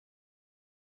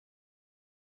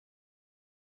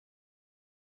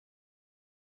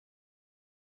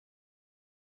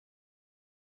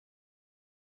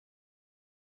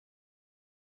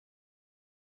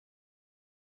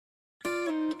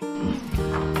What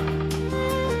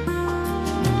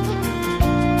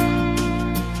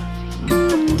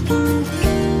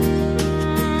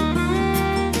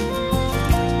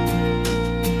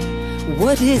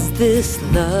is this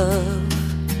love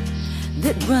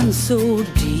that runs so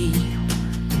deep?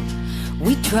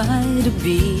 We try to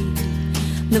be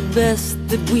the best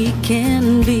that we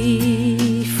can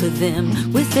be for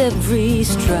them with every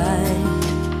stride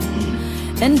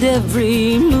and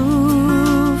every move.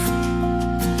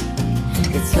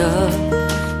 It's up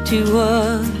to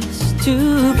us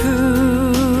to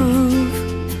prove.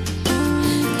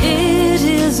 It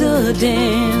is a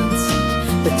dance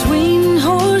between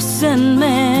horse and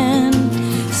man,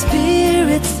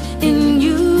 spirits in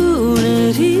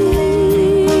unity.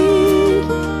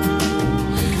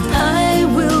 I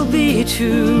will be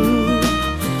true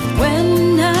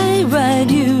when I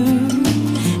ride you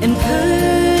in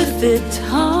perfect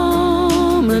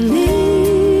harmony.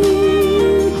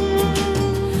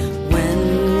 When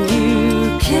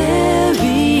you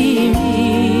carry me,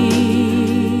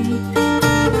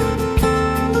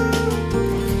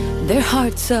 their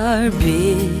hearts are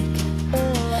big,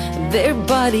 their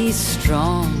bodies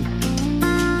strong,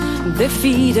 their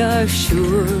feet are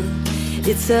sure.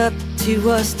 It's up to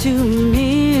us to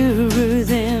mirror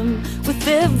them with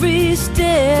every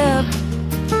step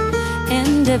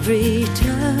and every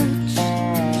touch.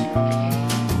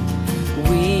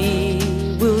 We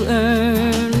will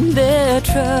earn their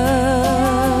trust.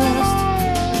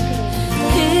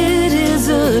 It is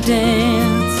a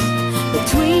dance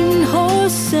between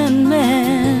horse and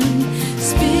man,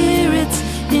 spirits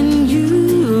in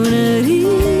unity.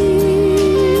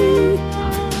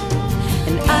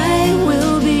 And I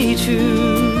will be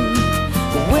true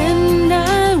when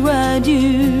I ride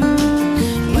you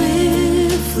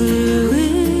with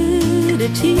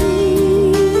fluidity.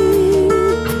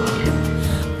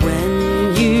 When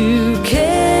you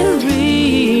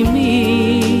carry me,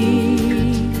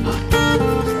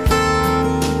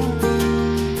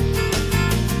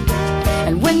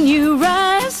 and when you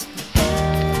rise,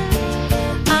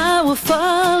 I will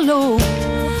follow.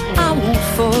 I won't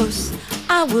force,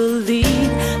 I will lead.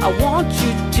 I want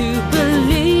you to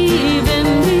believe in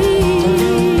me.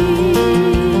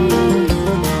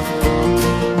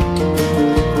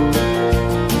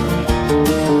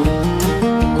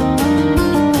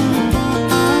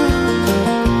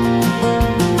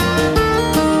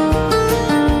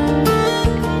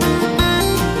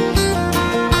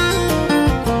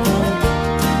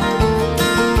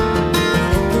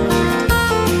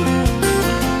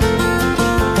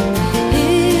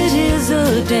 It is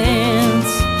a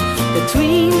dance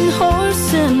between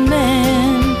horse and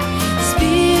man,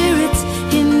 spirits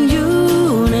in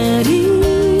unity.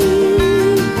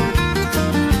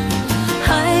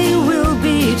 I will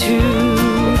be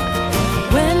true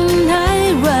when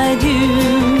I ride you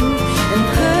in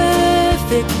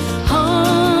perfect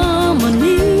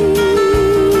harmony.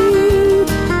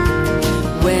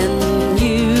 When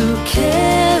you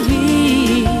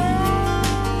carry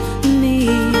me.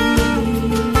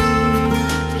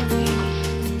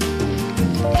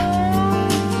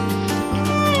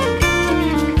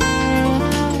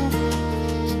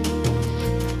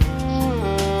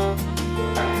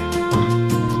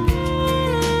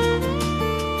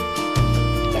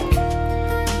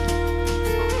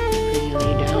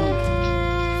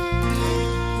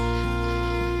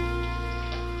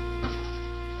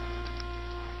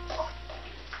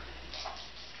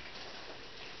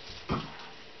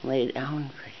 Lay down,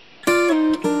 pretty.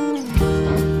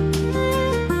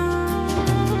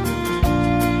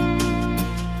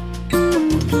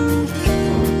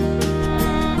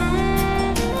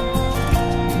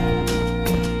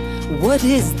 What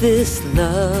is this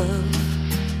love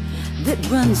that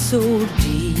runs so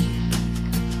deep?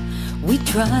 We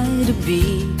try to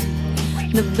be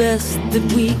the best that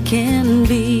we can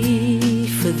be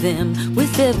for them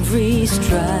with every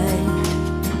stride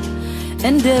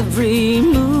and every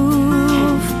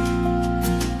move.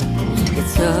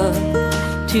 It's up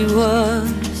to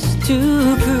us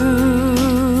to prove.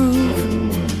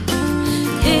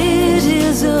 It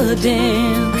is a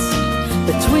dance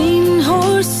between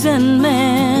horse and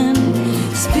man,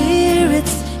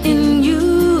 spirits in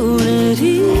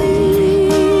unity.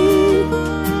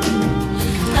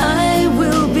 I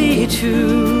will be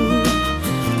true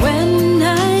when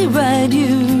I ride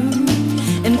you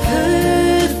in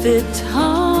perfect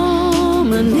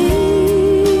harmony.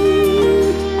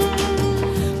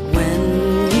 When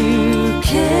you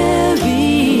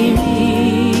carry me,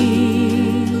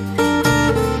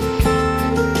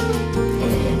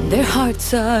 their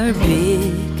hearts are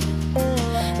big,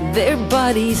 their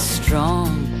bodies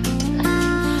strong,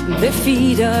 Their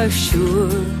feet are sure.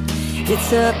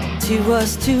 It's up to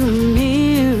us to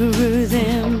mirror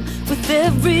them with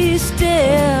every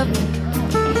step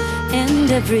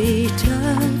and every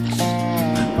touch.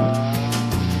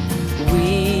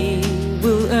 We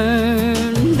will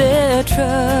earn their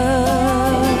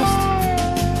trust.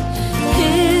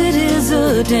 It is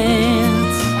a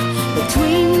dance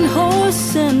between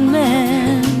horse and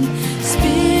man,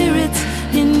 spirits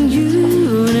in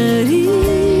unity.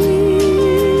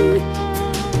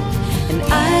 And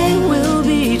I will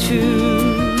be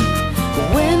true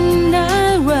when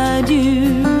I ride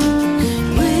you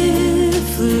with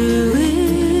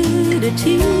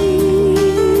fluidity.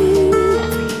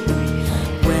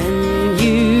 When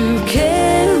you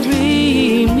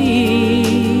carry me,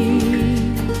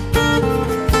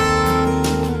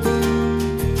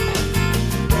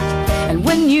 and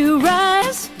when you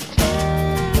rise,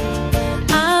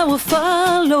 I will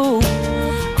follow.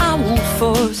 I won't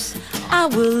force, I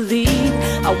will lead.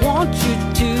 I want you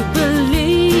to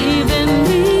believe in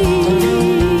me.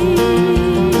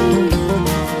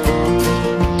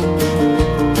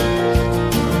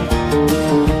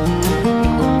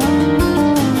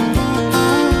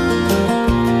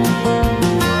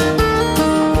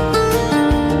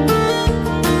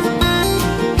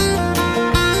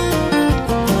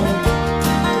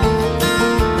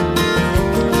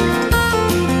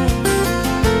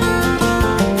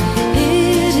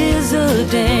 It is a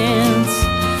dance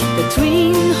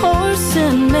between horse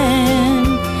and man,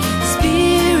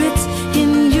 spirits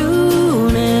in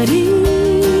unity.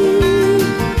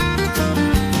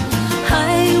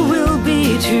 I will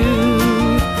be true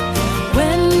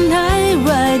when I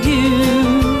ride you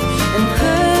in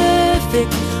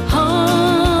perfect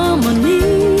harmony.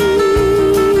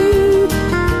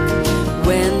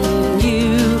 When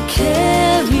you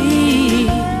carry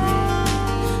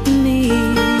me.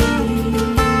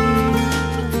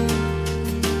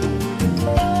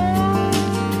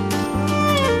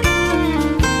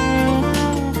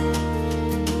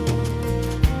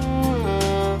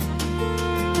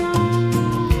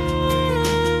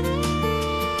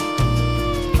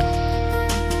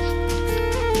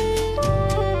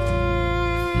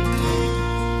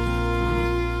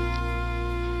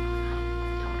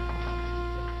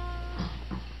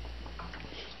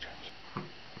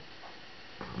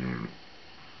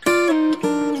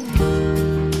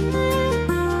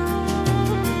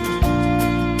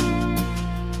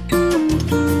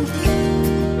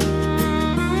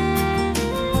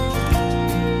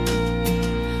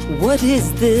 What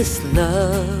is this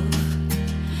love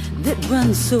that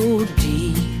runs so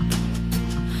deep?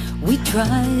 We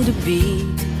try to be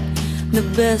the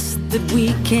best that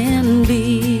we can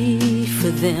be for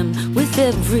them with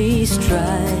every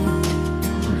stride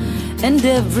and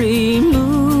every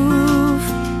move.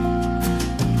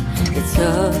 It's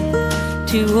up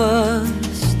to us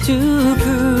to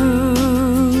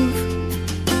prove.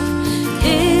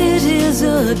 It is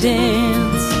a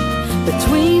dance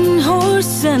between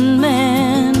horse and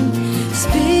man,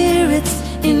 spirits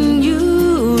in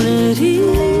unity.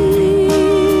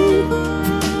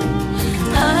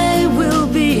 I will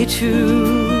be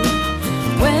true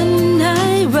when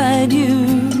I ride you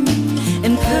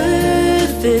in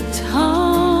perfect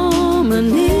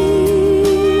harmony.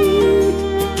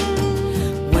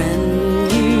 When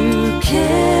you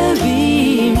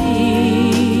carry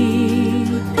me,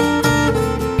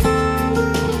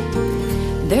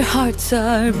 their hearts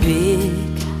are big,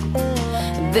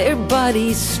 their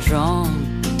bodies strong,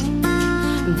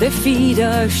 their feet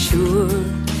are sure.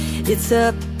 It's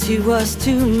up to us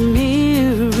to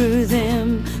mirror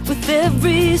them with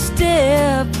every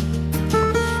step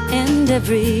and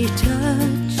every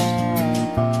touch.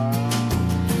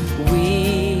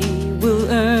 We will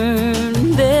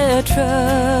earn their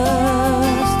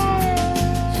trust.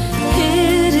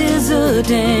 It is a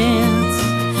dance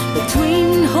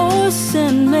between horse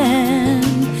and man,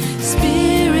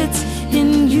 spirits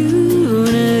in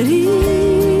unity.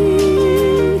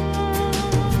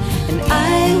 And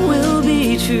I will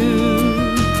be true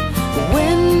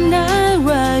when I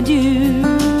ride you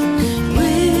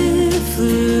with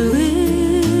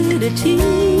fluidity.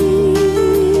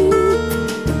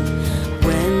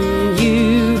 When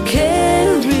you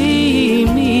carry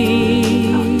me,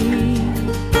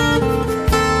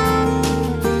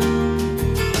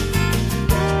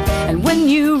 and when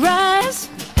you rise,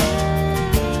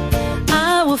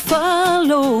 I will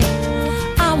follow.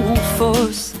 I won't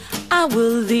force, I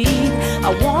will lead. I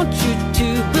want you to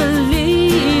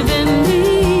believe in me.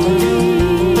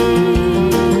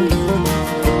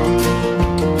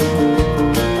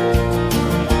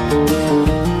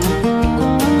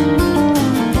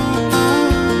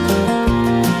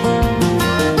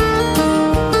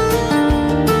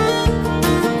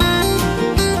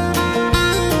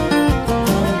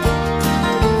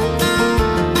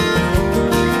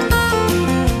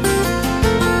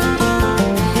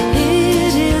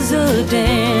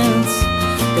 dance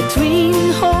between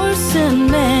horse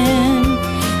and man,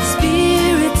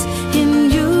 spirits in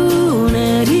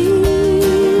unity.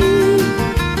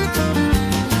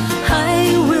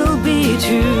 I will be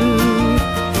true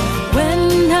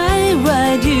when I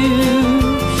ride you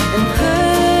in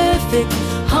perfect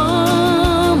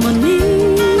harmony.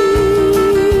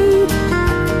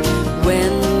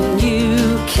 When you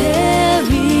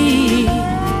carry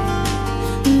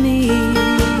me.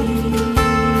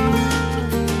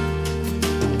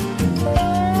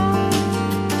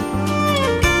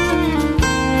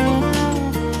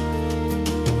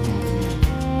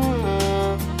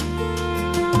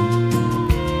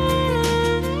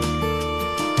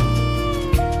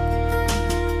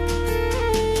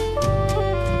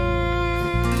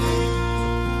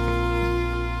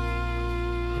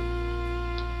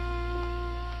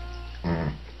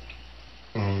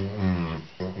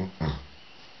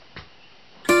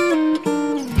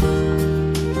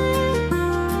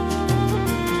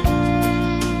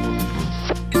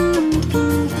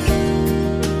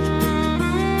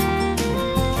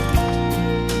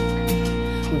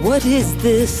 What is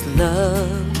this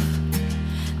love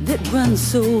that runs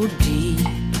so deep?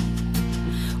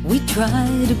 We try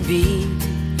to be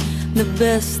the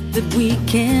best that we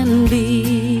can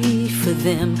be for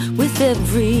them, with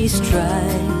every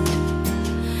stride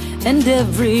and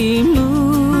every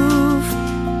move.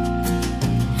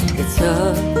 It's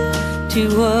up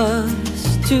to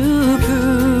us to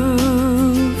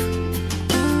prove.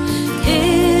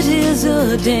 It is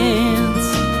a dance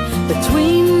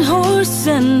between horse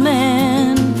and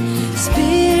man,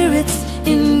 spirits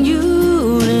in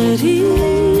unity.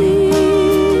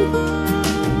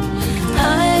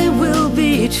 I will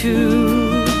be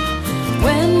true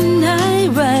when I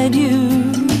ride you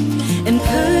in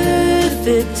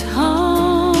perfect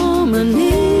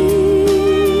harmony.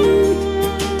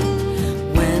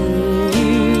 When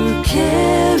you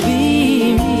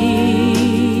carry me.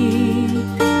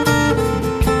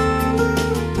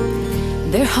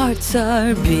 Their hearts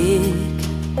are big,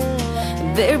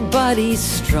 their bodies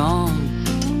strong,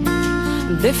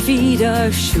 their feet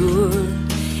are sure.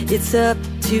 It's up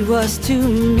to us to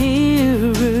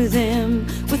mirror them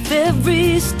with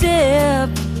every step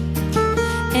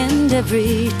and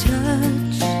every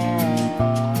touch.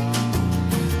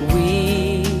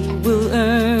 We will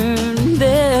earn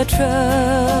their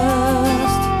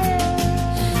trust.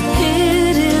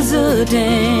 It is a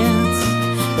dance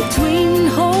between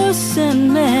horse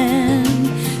and man,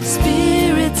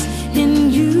 spirits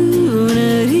in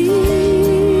unity.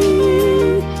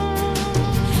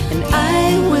 And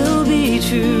I will be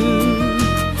true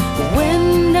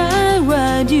when I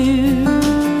ride you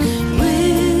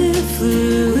with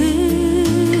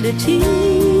fluidity.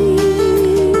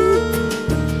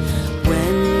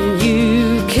 When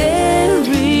you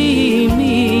carry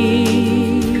me.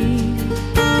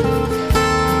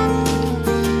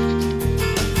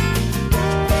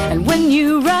 And when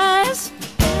you rise,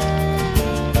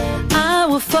 I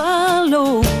will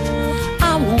follow.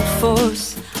 I won't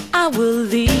force, I will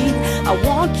lead. I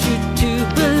want you to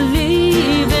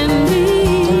believe in me.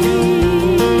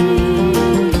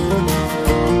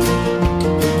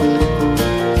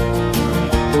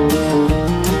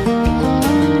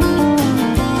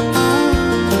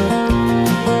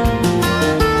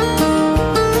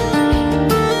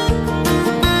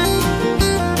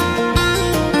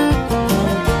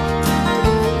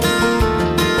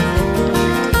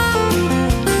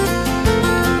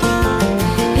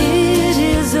 It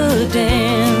is a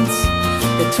dance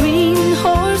between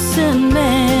horse and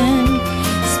man,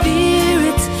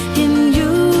 spirits in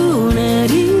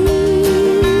unity.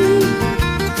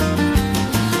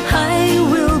 I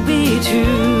will be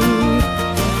true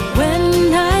when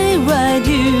I ride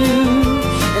you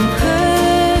in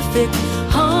perfect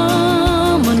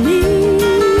harmony.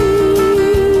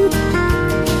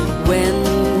 When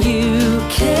you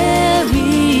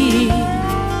carry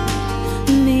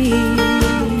me.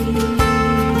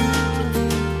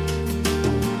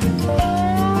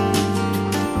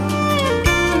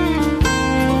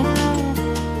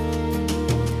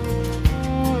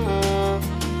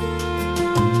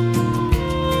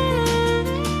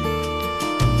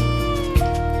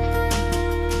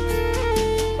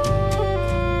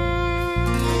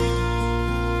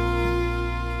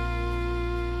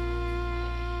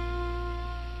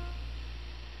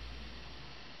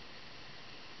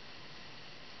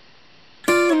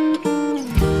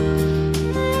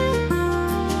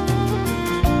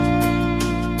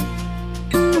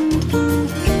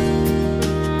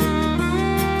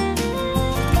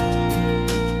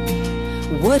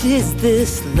 What is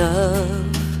this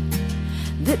love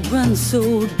that run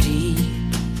so deep.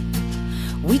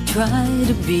 We try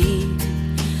to be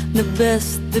the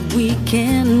best that we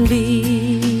can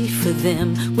be for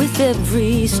them, with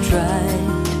every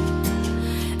stride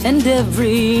and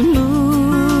every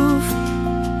move.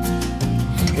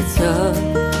 It's up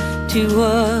to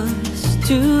us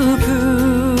to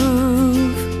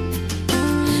prove.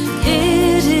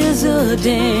 It is a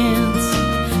dance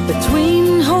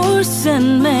between horse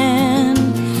and man,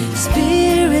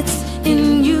 spirits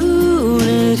in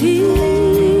unity.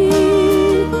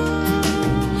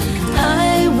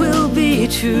 I will be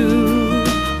true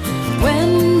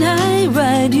when I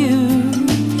ride you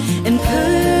in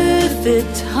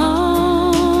perfect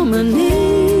harmony.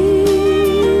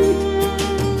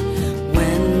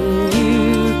 When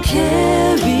you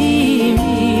carry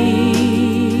me,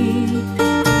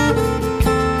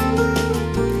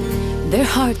 their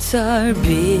hearts are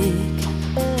big,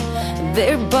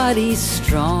 their bodies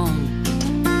strong,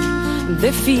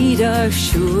 their feet are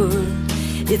sure.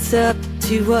 It's up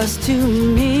to us to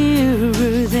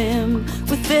mirror them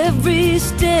with every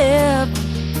step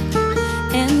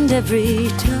and every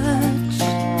touch.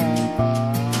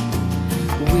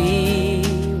 We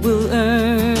will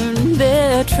earn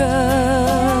their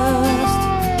trust.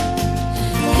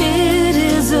 It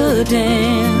is a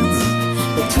dance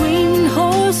between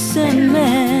horse and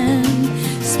man,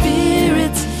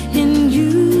 spirits in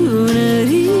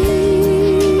unity.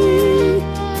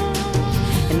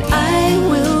 And I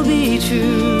will be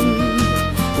true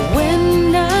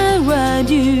when I ride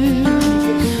you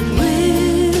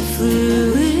with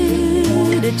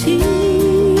fluidity.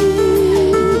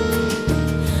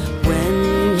 When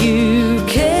you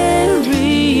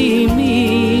carry me,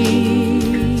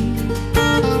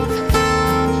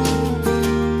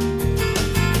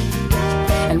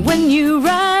 and when you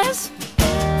rise,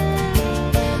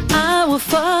 I will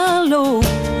follow.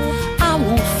 I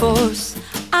won't force,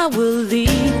 I will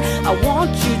lead. I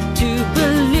want you to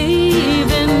believe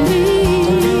in me.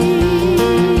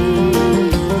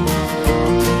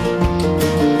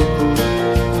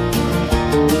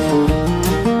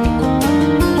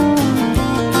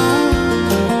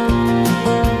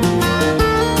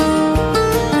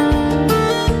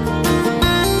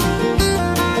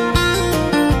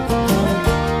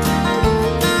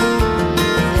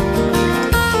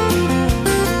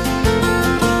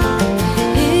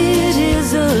 It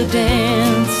is a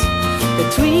dance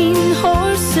between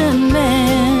horse and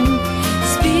man,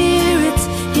 spirits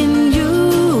in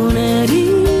unity.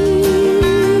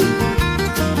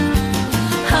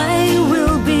 I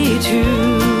will be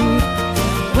true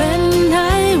when I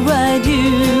ride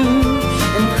you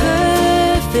in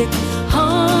perfect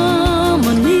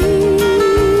harmony.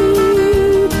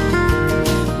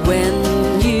 When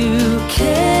you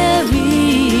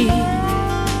carry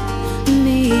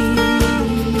me.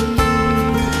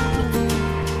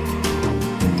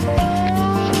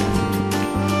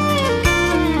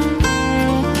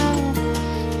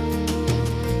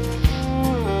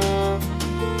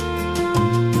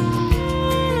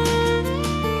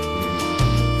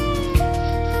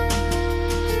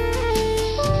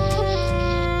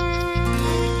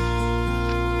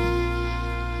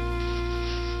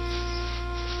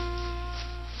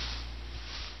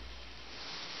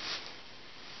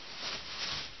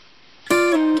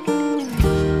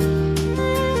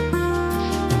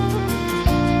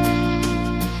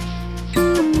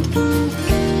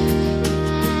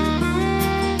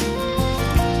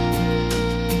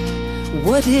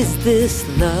 What is this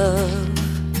love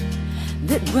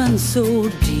that runs so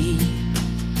deep?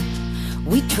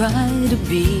 We try to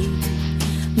be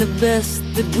the best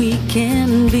that we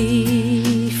can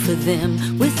be for them,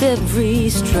 with every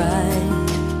stride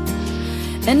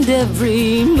and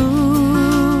every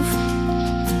move.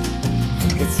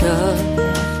 It's up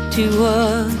to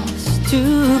us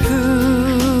to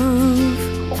prove.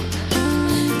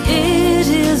 It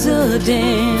is a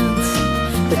dance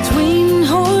between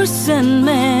horse and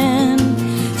man,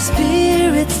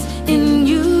 spirits in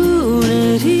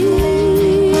unity.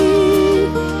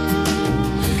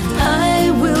 I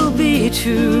will be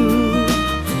true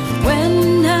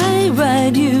when I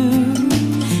ride you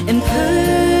in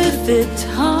perfect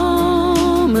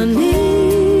harmony.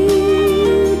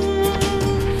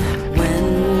 When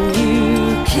you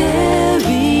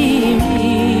carry me,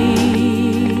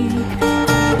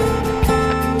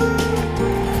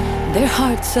 their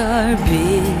hearts are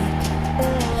big,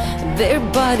 their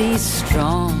bodies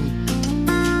strong,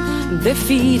 their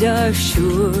feet are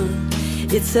sure.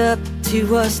 It's up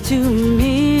to us to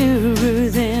mirror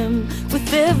them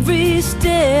with every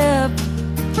step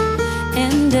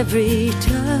and every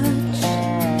touch.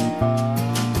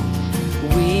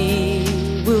 We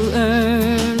will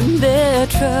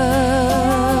their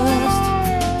trust.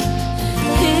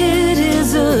 It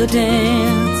is a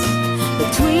dance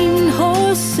between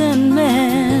horse and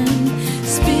man,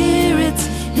 spirits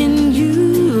in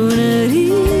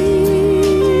unity.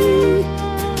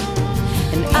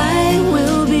 And I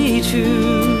will be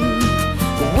true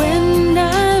when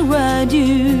I ride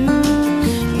you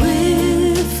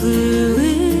with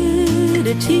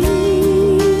fluidity.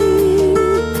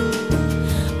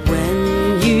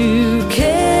 When you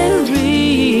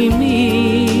carry me,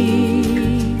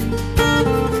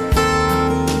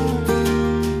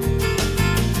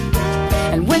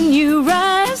 and when you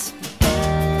rise,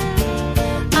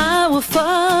 I will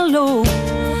follow.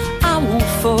 I won't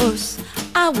force,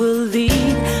 I will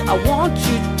lead. I want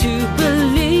you to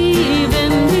believe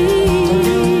in me.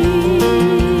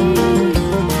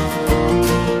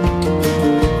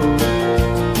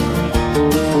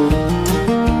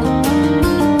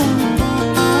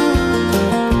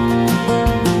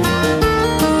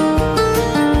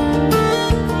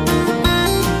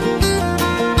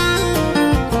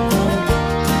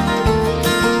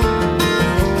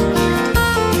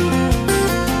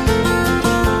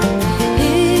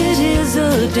 It is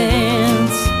a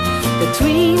dance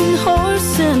between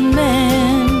horse and man.